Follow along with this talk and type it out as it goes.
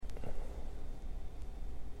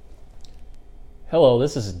Hello,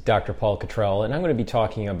 this is Dr. Paul Cottrell, and I'm going to be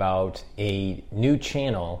talking about a new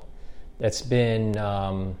channel that's been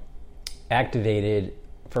activated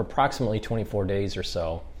for approximately 24 days or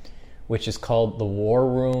so, which is called the War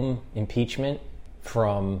Room Impeachment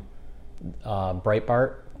from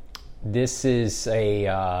Breitbart. This is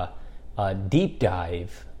a deep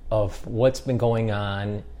dive of what's been going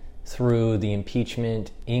on through the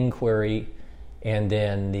impeachment inquiry and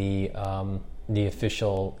then the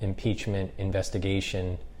official impeachment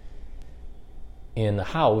investigation in the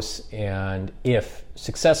House, and if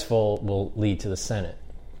successful, will lead to the Senate.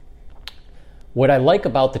 What I like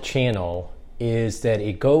about the channel is that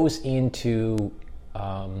it goes into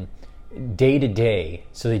day to day.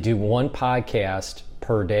 So they do one podcast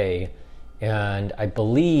per day, and I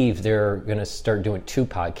believe they're going to start doing 2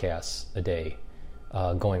 podcasts a day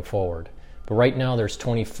going forward. But right now there's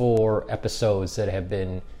 24 episodes that have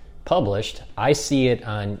been published. I see it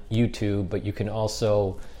on YouTube, but you can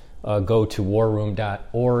also go to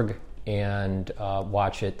warroom.org and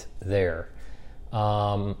watch it there.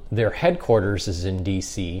 Their headquarters is in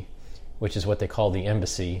D.C., which is what they call the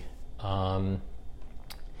embassy, what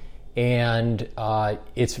I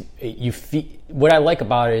like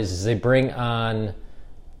about it is they bring on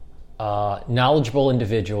knowledgeable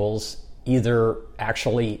individuals, either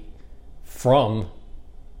actually from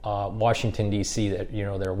Washington, D.C., that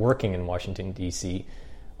they're working in Washington, D.C.,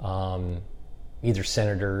 either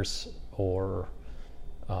senators or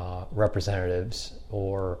representatives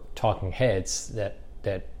or talking heads that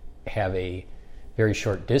have a very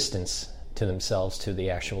short distance to themselves to the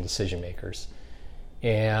actual decision makers.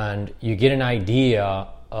 And you get an idea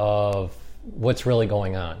of what's really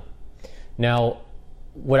going on. Now,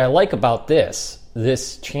 what I like about this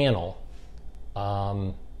channel,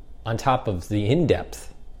 on top of the in-depth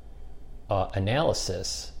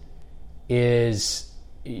analysis, is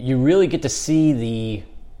you really get to see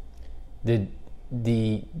the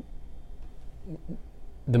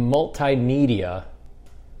multimedia,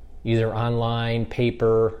 either online,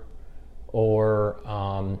 paper, or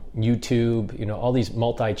YouTube, all these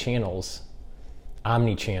multi-channels,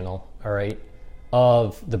 omni-channel, all right,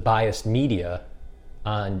 of the biased media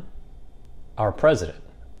on our president,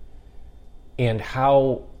 and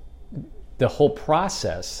how the whole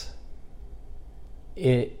process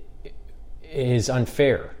it is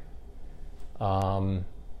unfair.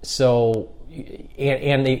 So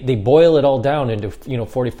they boil it all down into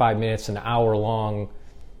 45 minutes, an hour long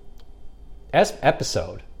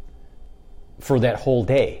episode for that whole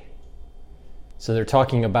day. So they're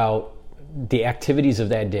talking about the activities of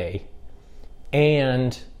that day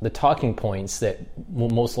and the talking points that will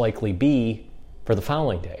most likely be for the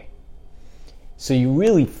following day. So you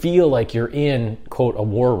really feel like you're in, quote, a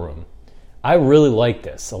war room. I really like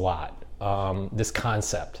this a lot, this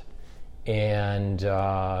concept. And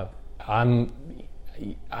I am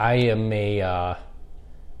a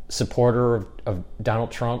supporter of Donald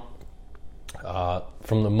Trump.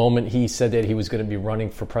 From the moment he said that he was going to be running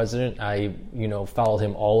for president, I followed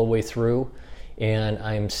him all the way through, and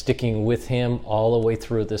I'm sticking with him all the way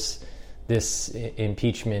through this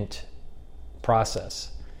impeachment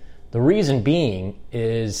process. The reason being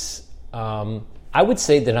is I would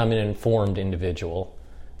say that I'm an informed individual,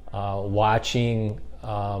 watching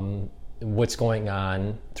what's going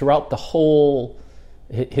on throughout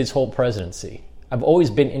his whole presidency. I've always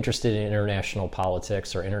been interested in international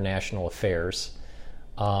politics or international affairs,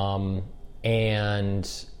 and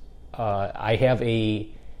I have a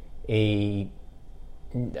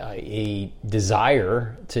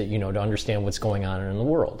desire to understand what's going on in the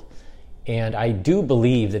world. And I do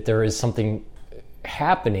believe that there is something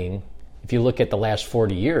happening. If you look at the last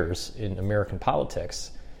 40 years in American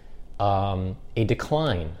politics, a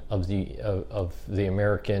decline of the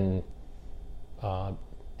American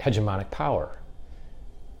hegemonic power.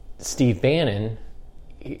 Steve Bannon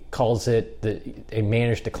calls it a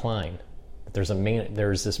managed decline.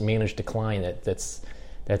 There's this managed decline that's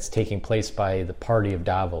taking place by the party of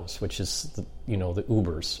Davos, which is the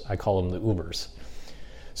Ubers. I call them the Ubers.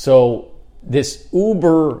 So this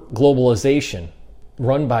Uber globalization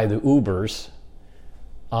run by the Ubers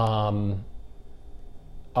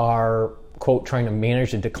are, quote, trying to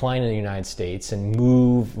manage the decline in the United States and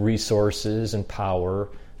move resources and power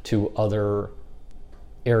to other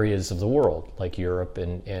areas of the world, like Europe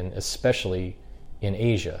and especially in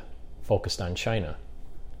Asia, focused on China.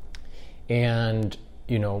 And,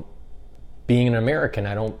 being an American,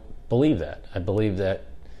 I don't believe that. I believe that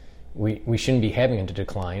we shouldn't be having a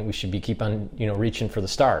decline. We should keep on, reaching for the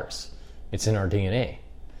stars. It's in our DNA.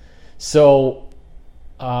 So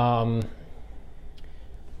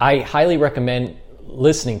I highly recommend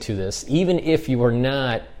listening to this, even if you are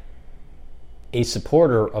not a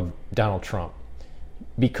supporter of Donald Trump,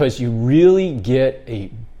 because you really get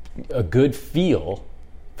a good feel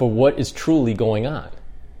for what is truly going on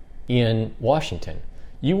in Washington.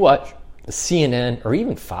 You watch CNN or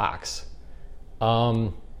even Fox.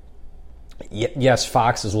 Yes,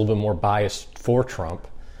 Fox is a little bit more biased for Trump.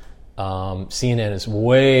 CNN is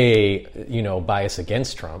way, biased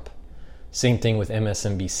against Trump. Same thing with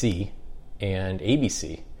MSNBC and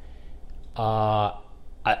ABC.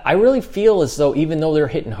 I really feel as though, even though they're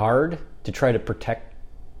hitting hard to try to protect,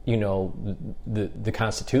 the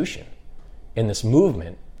Constitution in this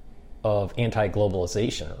movement of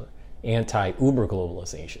anti-globalization or anti-uber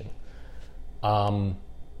globalization,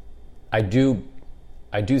 I do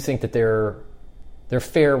think that they're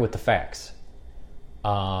fair with the facts.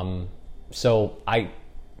 So I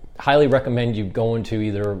highly recommend you going to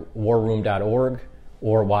either warroom.org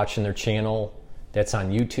or watching their channel that's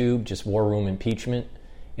on YouTube, just War Room Impeachment.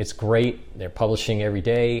 It's great. They're publishing every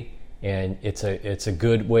day, and it's a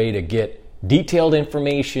good way to get detailed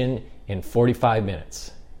information in 45 minutes.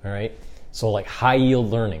 All right? So like high yield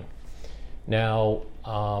learning. Now,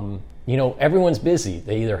 everyone's busy.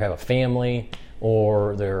 They either have a family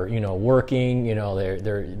or they're, working,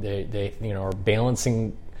 they are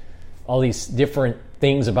balancing all these different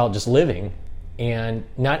things about just living, and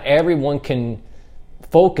not everyone can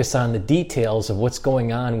focus on the details of what's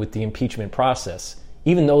going on with the impeachment process,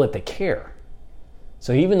 even though that they care.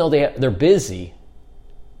 So even though they're busy,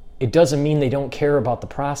 it doesn't mean they don't care about the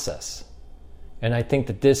process. And I think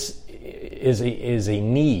that this is a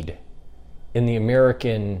need in the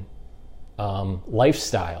American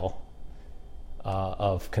lifestyle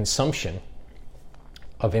of consumption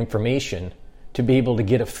of information, to be able to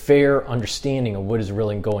get a fair understanding of what is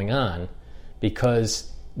really going on.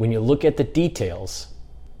 Because when you look at the details,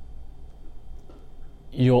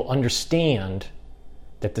 you'll understand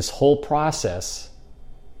that this whole process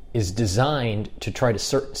is designed to try to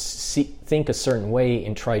think a certain way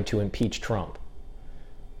and try to impeach Trump.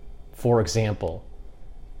 For example,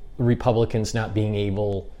 Republicans not being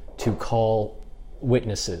able to call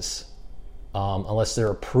witnesses unless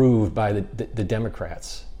they're approved by the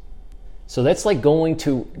Democrats. So that's like going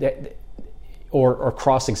to or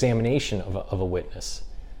cross-examination of a witness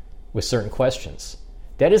with certain questions.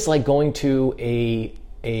 That is like going to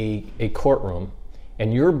a courtroom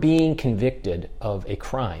and you're being convicted of a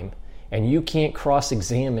crime, and you can't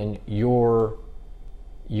cross-examine your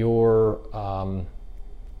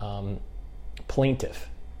plaintiff,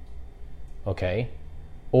 okay?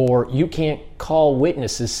 Or you can't call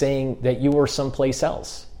witnesses saying that you were someplace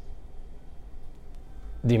else.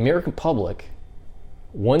 The American public,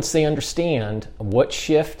 once they understand what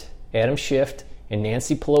Adam Schiff and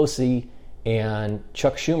Nancy Pelosi and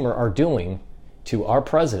Chuck Schumer are doing to our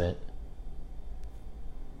president,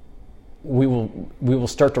 we will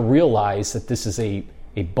start to realize that this is a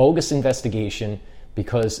bogus investigation,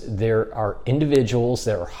 because there are individuals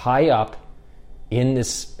that are high up in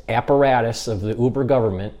this apparatus of the Uber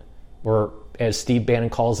government, or as Steve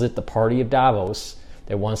Bannon calls it, the party of Davos,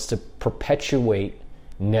 that wants to perpetuate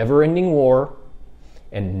never-ending war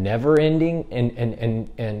and never-ending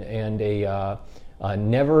and a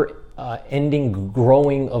never-ending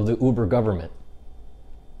growing of the Uber government,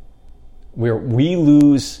 where we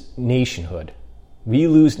lose nationhood, we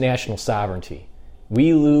lose national sovereignty,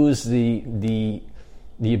 we lose the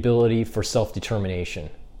ability for self-determination.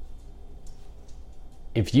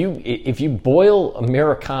 If you boil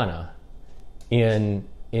Americana in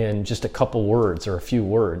just a couple words or a few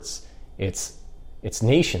words, it's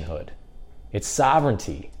nationhood, it's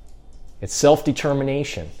sovereignty, it's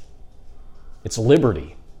self-determination, it's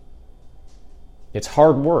liberty, it's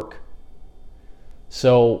hard work.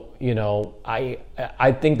 So, I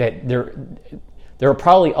think that there are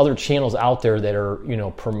probably other channels out there that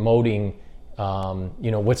are, promoting,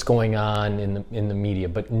 what's going on in the media,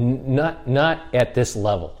 but not at this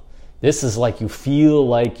level. This is like you feel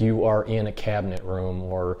like you are in a cabinet room,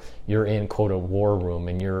 or you're in, quote, a war room,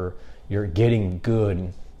 and you're getting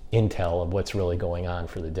good intel of what's really going on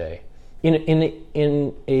for the day. And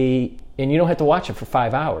you don't have to watch it for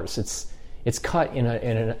 5 hours. It's cut in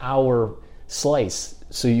an hour slice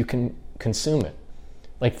so you can consume it.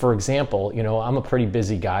 Like, for example, I'm a pretty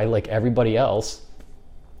busy guy like everybody else,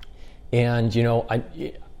 and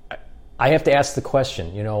I have to ask the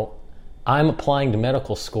question, I'm applying to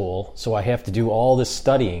medical school, so I have to do all this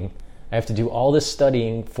studying. I have to do all this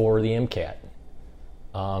studying for the MCAT,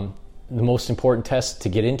 the most important test to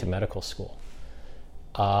get into medical school.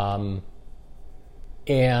 And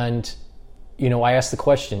I ask the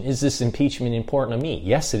question, is this impeachment important to me?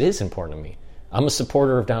 Yes, it is important to me. I'm a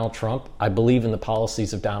supporter of Donald Trump. I believe in the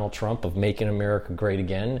policies of Donald Trump of making America great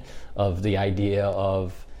again, of the idea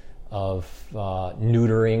of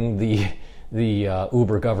neutering the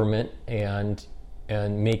Uber government and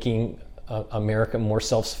making America more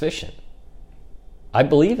self-sufficient. I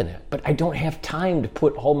believe in it, but I don't have time to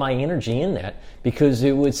put all my energy in that because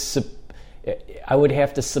I would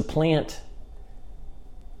have to supplant.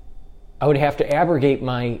 I would have to abrogate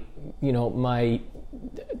my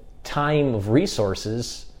time of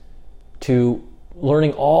resources to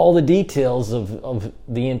learning all the details of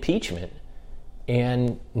the impeachment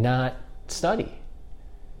and not study.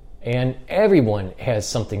 And everyone has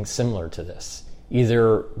something similar to this,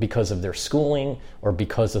 either because of their schooling or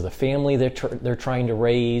because of the family they're trying to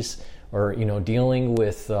raise, or dealing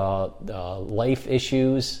with life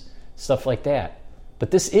issues, stuff like that.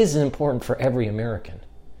 But this is important for every American,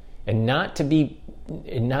 and not to be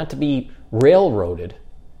railroaded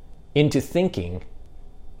into thinking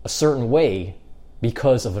a certain way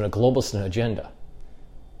because of a globalist agenda.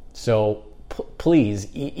 So please,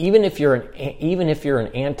 even if you're an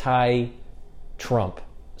anti-Trump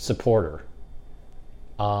supporter,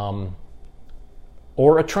 or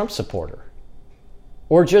a Trump supporter,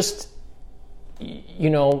 or just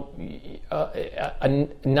not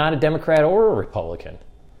a Democrat or a Republican,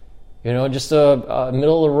 just a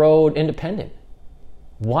middle of the road independent,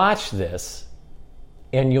 watch this,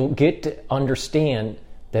 and you'll get to understand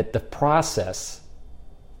that the process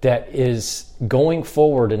that is going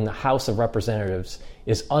forward in the House of Representatives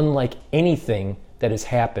is unlike anything that has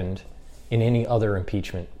happened in any other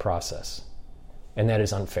impeachment process. And that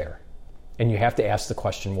is unfair. And you have to ask the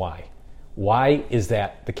question, why? Why is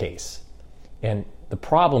that the case? And the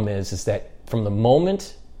problem is that from the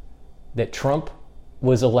moment that Trump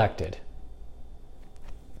was elected,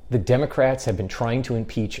 the Democrats have been trying to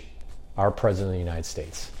impeach our President of the United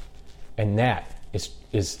States. And that is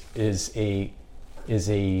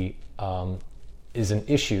an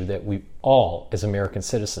issue that we all, as American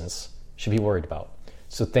citizens, should be worried about.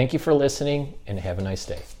 So thank you for listening, and have a nice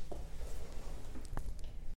day.